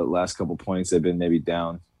at the last couple points. They've been maybe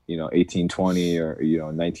down 18-20 or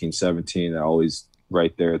 19-17. They're always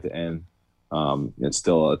right there at the end. It's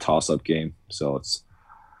still a toss-up game, so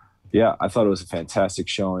I thought it was a fantastic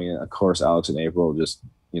showing. And of course, Alex and April just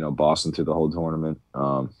bossing through the whole tournament.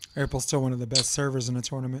 April's still one of the best servers in the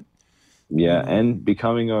tournament. Yeah, and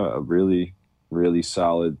becoming a really, really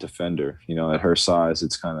solid defender. At her size,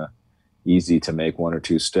 it's kind of easy to make one or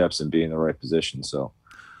two steps and be in the right position. So,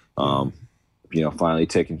 finally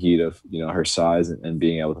taking heed of her size and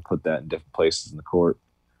being able to put that in different places in the court.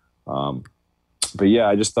 But yeah,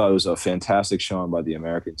 I just thought it was a fantastic showing by the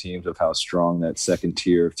American teams of how strong that second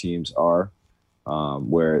tier of teams are.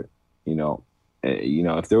 Where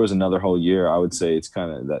if there was another whole year, I would say it's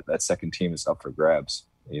kind of that second team is up for grabs.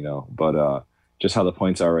 But just how the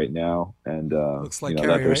points are right now, and looks like that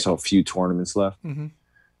there's so few tournaments left. Mm-hmm.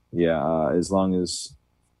 Yeah, as long as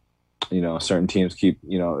certain teams keep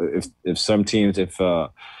if some teams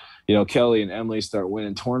Kelly and Emily start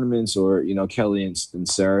winning tournaments, or Kelly and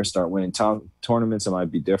Sarah start winning tournaments, it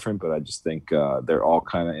might be different. But I just think they're all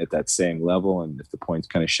kind of at that same level, and if the points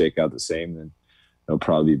kind of shake out the same, then it'll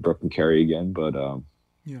probably be Brooke and Carey again. But who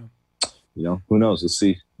knows? We'll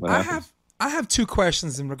see what happens. I have two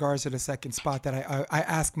questions in regards to the second spot that I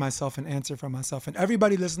ask myself and answer for myself. And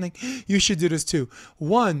everybody listening, you should do this too.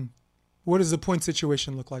 One, what does the point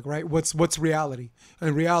situation look like, right? What's reality?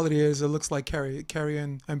 And reality is it looks like Carey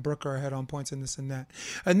and Brooke are ahead on points and this and that.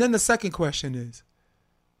 And then the second question is,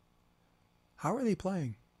 how are they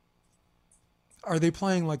playing? Are they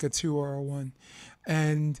playing like a 2 or a 1?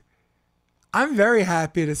 And I'm very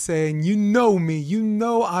happy to say, and me,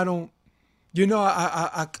 I don't,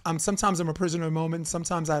 I'm sometimes I'm a prisoner of the moment.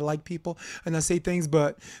 Sometimes I like people and I say things,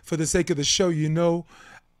 but for the sake of the show,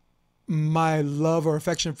 my love or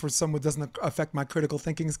affection for someone doesn't affect my critical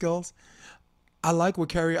thinking skills. I like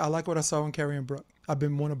what I saw in Carey and Brooke. I've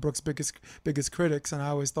been one of Brooke's biggest critics, and I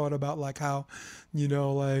always thought about like how,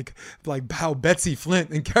 like how Betsy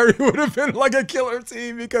Flint and Carey would have been like a killer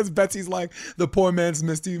team, because Betsy's like the poor man's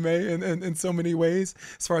Misty May in so many ways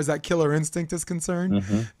as far as that killer instinct is concerned.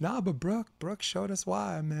 Mm-hmm. Nah, but Brooke showed us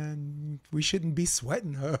why, man. We shouldn't be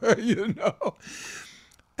sweating her,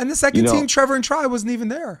 And the second team, Trevor and Tri, wasn't even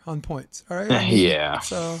there on points. All right. Yeah.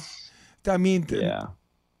 So, I mean,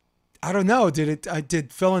 I don't know.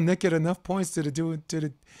 Did Phil and Nick get enough points?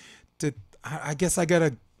 I guess I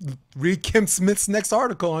gotta read Kim Smith's next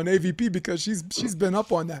article on AVP, because she's been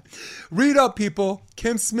up on that. Read up, people.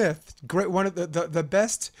 Kim Smith, great, one of the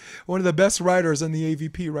best writers in the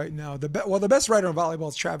AVP right now. The best writer in volleyball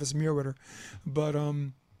is Travis Muirwitter, but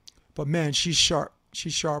man, she's sharp.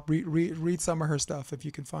 She's sharp. Read some of her stuff if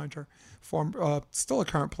you can find her. Still a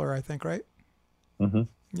current player, I think, right? Mm-hmm.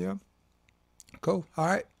 Yeah. Cool. All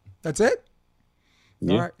right. That's it?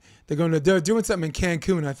 Yeah. All right. They're doing something in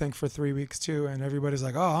Cancun, I think, for 3 weeks too. And everybody's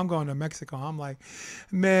like, oh, I'm going to Mexico. I'm like,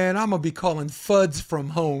 man, I'm going to be calling Fuds from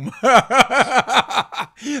home.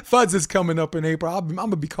 Fuds is coming up in April. I'm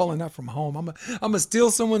going to be calling that from home. I'm going to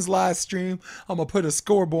steal someone's live stream. I'm going to put a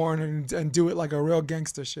scoreboard and do it like a real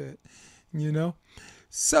gangster shit.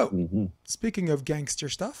 So, Speaking of gangster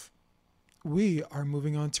stuff, we are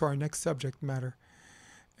moving on to our next subject matter.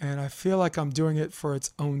 And I feel like I'm doing it for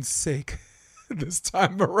its own sake this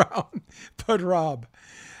time around. But Rob,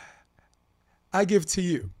 I give to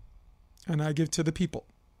you, and I give to the people,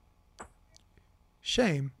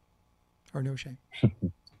 shame or no shame?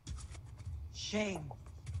 Shame.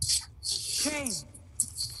 Shame.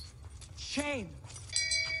 Shame.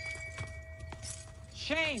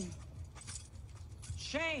 Shame.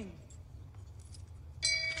 Shame.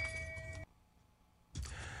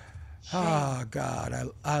 Oh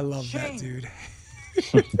God, I love that, Shame. dude.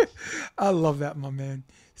 I love that, my man.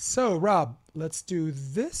 So Rob, let's do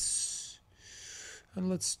this, and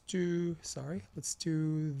let's do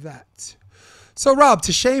that. So Rob,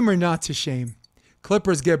 to shame or not to shame?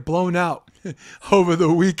 Clippers get blown out over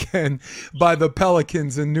the weekend by the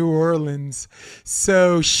Pelicans in New Orleans.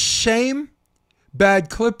 So shame, bad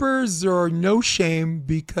Clippers, or no shame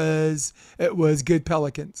because it was good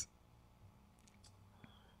Pelicans?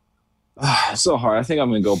 It's so hard. I think I'm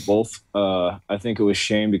gonna go both. I think it was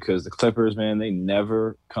shame because the Clippers, man, they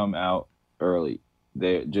never come out early.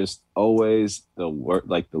 They're just always the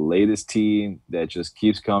latest team that just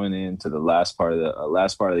keeps coming in to the last part of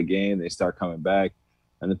the game. They start coming back,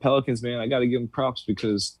 and the Pelicans, man, I got to give them props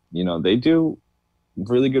because they do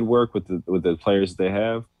really good work with the players that they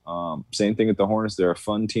have. Same thing with the Hornets. They're a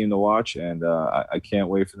fun team to watch, and I can't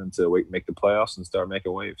wait for them to make the playoffs and start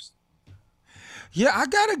making waves. Yeah, I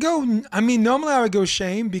gotta go. I mean, normally I would go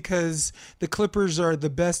shame because the Clippers are the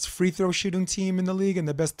best free throw shooting team in the league and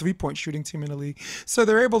the best 3-point shooting team in the league. So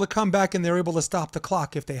they're able to come back and they're able to stop the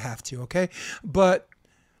clock if they have to, okay? But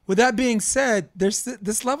with that being said, there's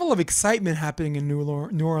this level of excitement happening in New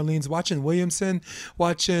Orleans. Watching Williamson,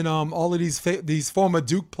 watching all of these former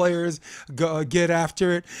Duke players get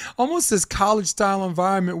after it. Almost this college-style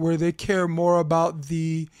environment where they care more about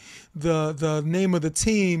the name of the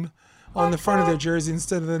team on the front of their jersey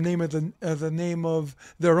instead of the name of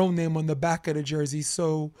their own name on the back of the jersey.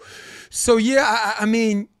 So yeah, I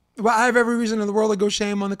mean, well, I have every reason in the world to go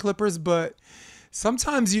shame on the Clippers, but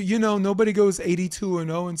sometimes you know nobody goes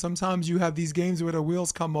 82-0, and sometimes you have these games where the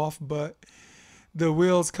wheels come off, but the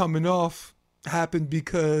wheels coming off happened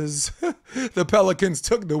because the Pelicans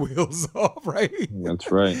took the wheels off, right?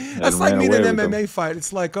 That's right. That's like me in an MMA fight.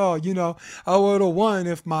 It's like, I would have won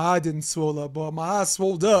if my eye didn't swell up, but my eye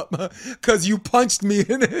swelled up because you punched me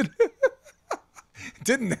in it.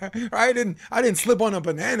 Didn't I? I didn't slip on a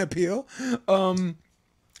banana peel. All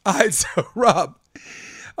right, so Rob,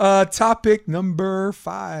 topic number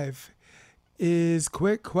 5 is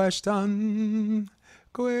quick question.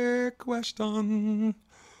 Quick question.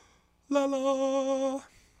 La la.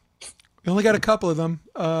 We only got a couple of them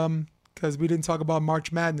because we didn't talk about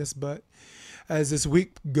March Madness. But as this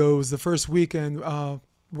week goes, the first weekend, we're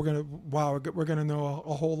gonna know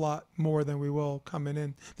a whole lot more than we will coming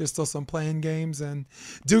in. There's still some playing games, and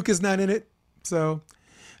Duke is not in it,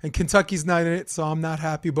 and Kentucky's not in it, so I'm not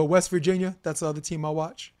happy. But West Virginia, that's the other team I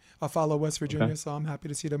watch. I follow West Virginia, so I'm happy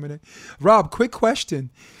to see them in it. Rob, quick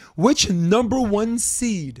question: Which number one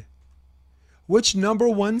seed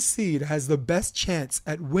has the best chance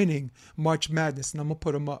at winning March Madness? And I'm going to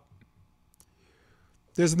put them up.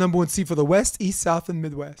 There's a number 1 seed for the West, East, South, and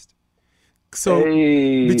Midwest. So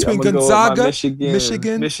between Gonzaga,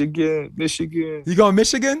 Michigan. You going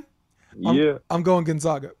Michigan? Yeah. I'm going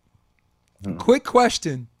Gonzaga. Quick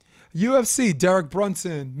question. UFC, Derek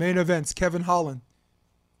Brunson. Main events, Kevin Holland.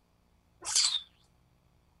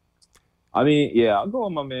 I mean, yeah, I'll go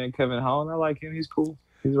with my man Kevin Holland. I like him. He's cool.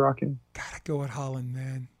 He's rocking. Gotta go with Holland,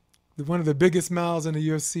 man. One of the biggest mouths in the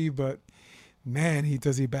UFC, but man,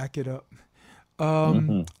 does he back it up.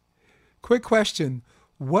 Quick question.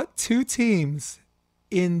 What 2 teams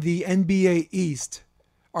in the NBA East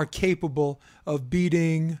are capable of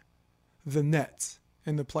beating the Nets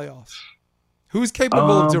in the playoffs? Who's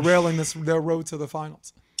capable of derailing their road to the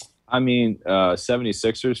finals? I mean,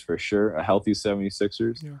 76ers for sure. A healthy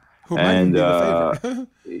 76ers. Yeah. Who might even be the favorite.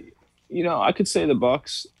 I could say the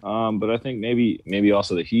Bucks, but I think maybe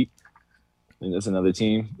also the Heat. I think that's another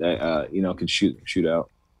team that could shoot out.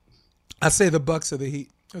 I say the Bucks or the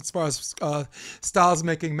Heat as far as styles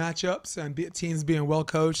making matchups and teams being well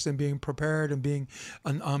coached and being prepared and being,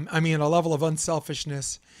 a level of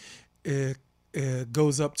unselfishness. It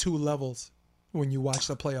goes up 2 levels when you watch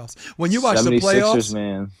the playoffs. When you watch the playoffs,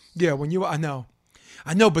 man. Yeah,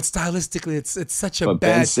 I know, but stylistically, it's such a bad.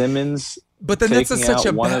 Ben Simmons. But then that's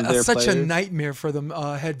such a nightmare for them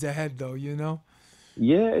head to head, though.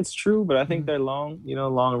 Yeah, it's true, but I think they're long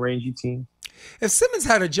rangey team. If Simmons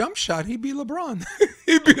had a jump shot, he'd be LeBron.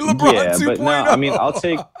 He'd be LeBron 2.0. But no, I mean, I'll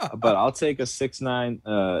take a 6'9",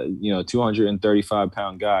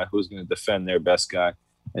 235-pound guy who's going to defend their best guy,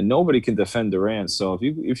 and nobody can defend Durant. So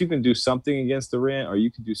if you can do something against Durant, or you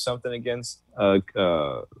can do something against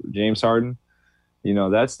James Harden,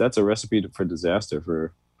 that's a recipe for disaster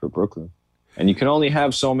for Brooklyn. And you can only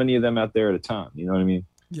have so many of them out there at a time. You know what I mean?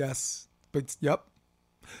 Yes. But, yep.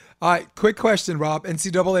 All right. Quick question, Rob.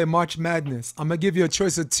 NCAA March Madness. I'm going to give you a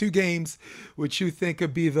choice of 2 games which you think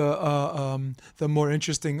could be the more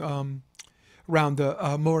interesting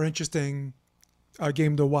more interesting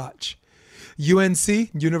game to watch.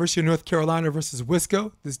 UNC, University of North Carolina versus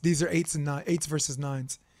Wisco. These are eights versus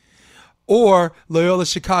nines. Or Loyola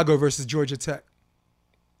Chicago versus Georgia Tech.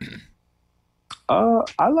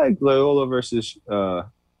 I like Loyola versus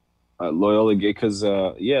Loyola because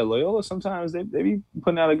Loyola sometimes they be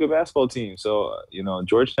putting out a good basketball team. So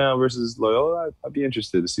Georgetown versus Loyola, I'd be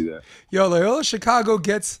interested to see that. Yo, Loyola Chicago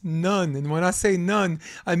gets none. And when I say none,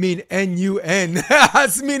 I mean N-U-N.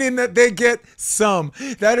 That's meaning that they get some.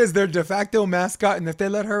 That is their de facto mascot. And if they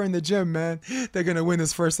let her in the gym, man, they're going to win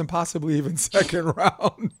this first and possibly even second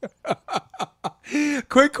round.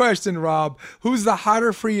 Quick question, Rob. Who's the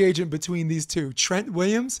hotter free agent between these two? Trent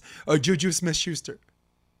Williams or Juju Smith-Schuster?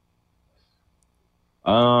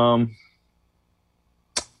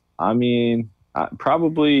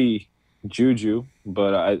 Probably Juju,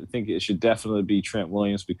 but I think it should definitely be Trent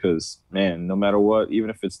Williams because, man, no matter what, even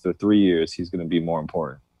if it's the 3 years, he's going to be more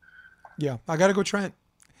important. Yeah, I got to go Trent.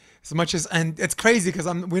 As much as, and it's crazy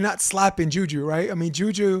because we're not slapping Juju, right? I mean,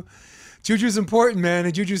 Juju's important, man,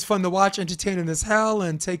 and Juju's fun to watch, entertaining as hell,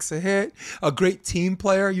 and takes a hit. A great team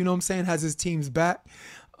player, you know what I'm saying? Has his team's back.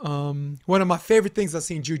 One of my favorite things I've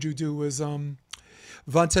seen Juju do was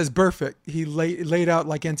Vontez Burfict. He laid out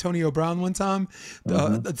like Antonio Brown one time,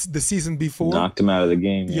 the season before. Knocked him out of the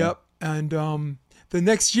game. Yeah. Yep. And the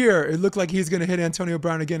next year, it looked like he was going to hit Antonio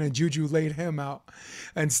Brown again, and Juju laid him out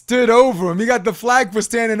and stood over him. He got the flag for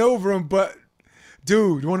standing over him, but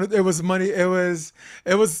dude, it was money. It was.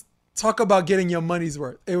 Talk about getting your money's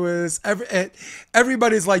worth. It was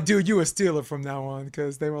everybody's like, dude, you a Steeler from now on,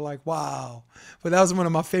 because they were like, wow. But that was one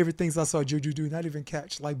of my favorite things I saw Juju do. Not even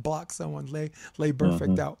catch, like block someone, lay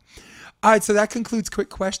perfect out. All right, so that concludes Quick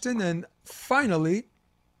Question. And finally,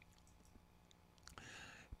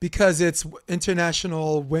 because it's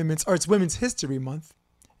it's Women's History Month,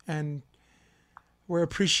 and we're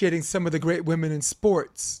appreciating some of the great women in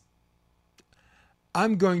sports,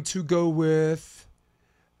 I'm going to go with,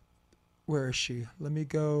 where is she? Let me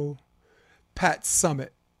go. Pat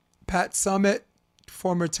Summitt. Pat Summitt,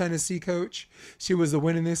 former Tennessee coach. She is the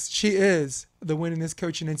winningest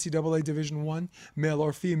coach in NCAA Division I, male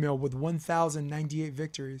or female, with 1,098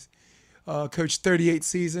 victories. Coached 38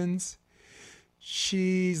 seasons.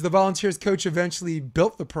 She's the Volunteers coach, eventually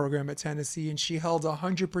built the program at Tennessee, and she held a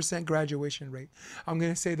 100% graduation rate. I'm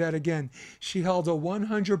going to say that again. She held a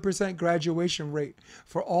 100% graduation rate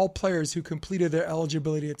for all players who completed their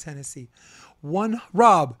eligibility at Tennessee.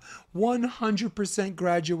 100%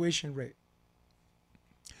 graduation rate.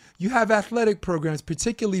 You have athletic programs,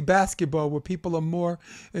 particularly basketball, where people are more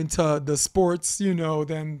into the sports,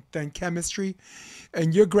 than chemistry.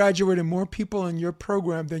 And you're graduating more people in your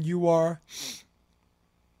program than you are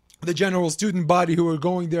the general student body who are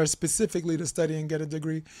going there specifically to study and get a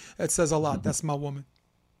degree. That says a lot. That's my woman.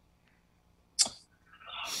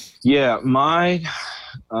 Yeah, mine,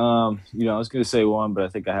 I was going to say one, but I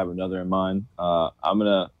think I have another in mind. I'm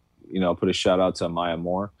going to, put a shout out to Maya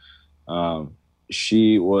Moore.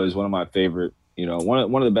 She was one of my favorite, one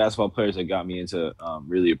of the basketball players that got me into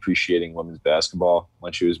really appreciating women's basketball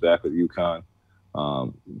when she was back with UConn.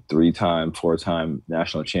 3-time, 4-time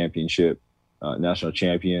national champion. She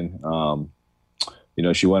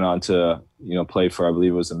went on to, play for, I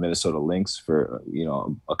believe it was the Minnesota Lynx for,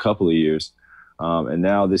 a couple of years. And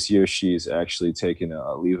now this year she's actually taken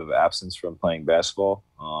a leave of absence from playing basketball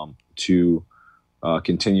to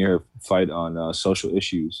continue her fight on social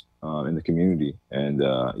issues in the community. And,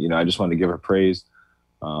 I just want to give her praise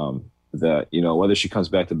that, whether she comes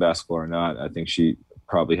back to basketball or not, I think she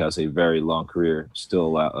probably has a very long career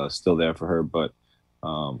still there for her. But,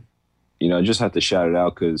 just have to shout it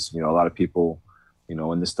out because, a lot of people,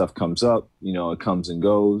 when this stuff comes up, it comes and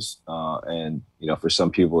goes. And, for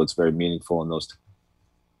some people, it's very meaningful in those times.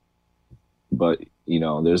 But,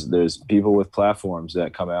 there's people with platforms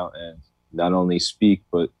that come out and not only speak,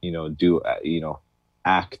 but, do,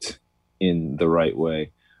 act in the right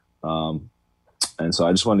way. And so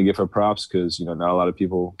I just wanted to give her props because, not a lot of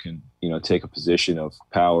people can, take a position of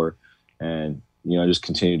power and, just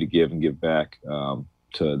continue to give and give back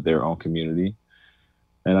to their own community.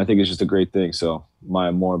 And I think it's just a great thing. So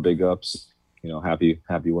my more big ups, happy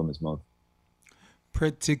Women's Month.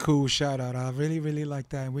 Pretty cool shout out. I really, really like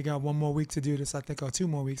that. And we got 1 more week to do this, I think, or 2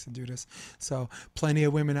 more weeks to do this. So plenty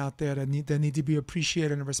of women out there that need to be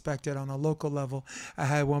appreciated and respected on a local level. I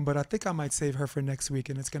had one, but I think I might save her for next week,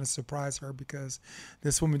 and it's going to surprise her because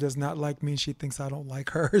this woman does not like me and she thinks I don't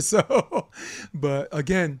like her. So, but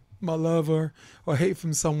again, my love or hate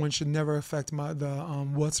from someone should never affect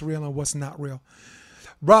what's real and what's not real.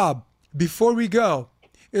 Rob, before we go,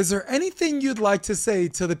 is there anything you'd like to say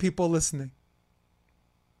to the people listening?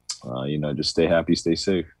 Just stay happy, stay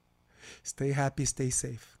safe. Stay happy, stay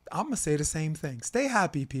safe. I'm going to say the same thing. Stay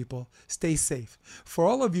happy, people. Stay safe. For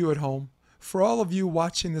all of you at home, for all of you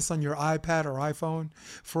watching this on your iPad or iPhone,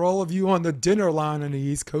 for all of you on the dinner line on the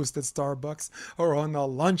East Coast at Starbucks or on the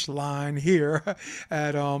lunch line here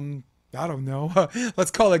at, I don't know,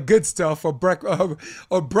 let's call it Good Stuff or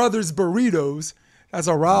Brothers Burritos. That's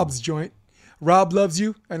a Rob's joint. Rob loves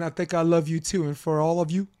you, and I think I love you too. And for all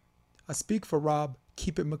of you, I speak for Rob.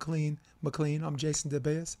 Keep it McLean. I'm Jason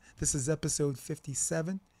DeBeas. This is episode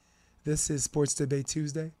 57. This is Sports Debate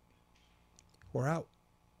Tuesday. We're out.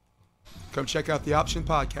 Come check out the Option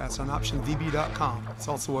Podcast on optionvb.com. It's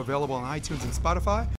also available on iTunes and Spotify.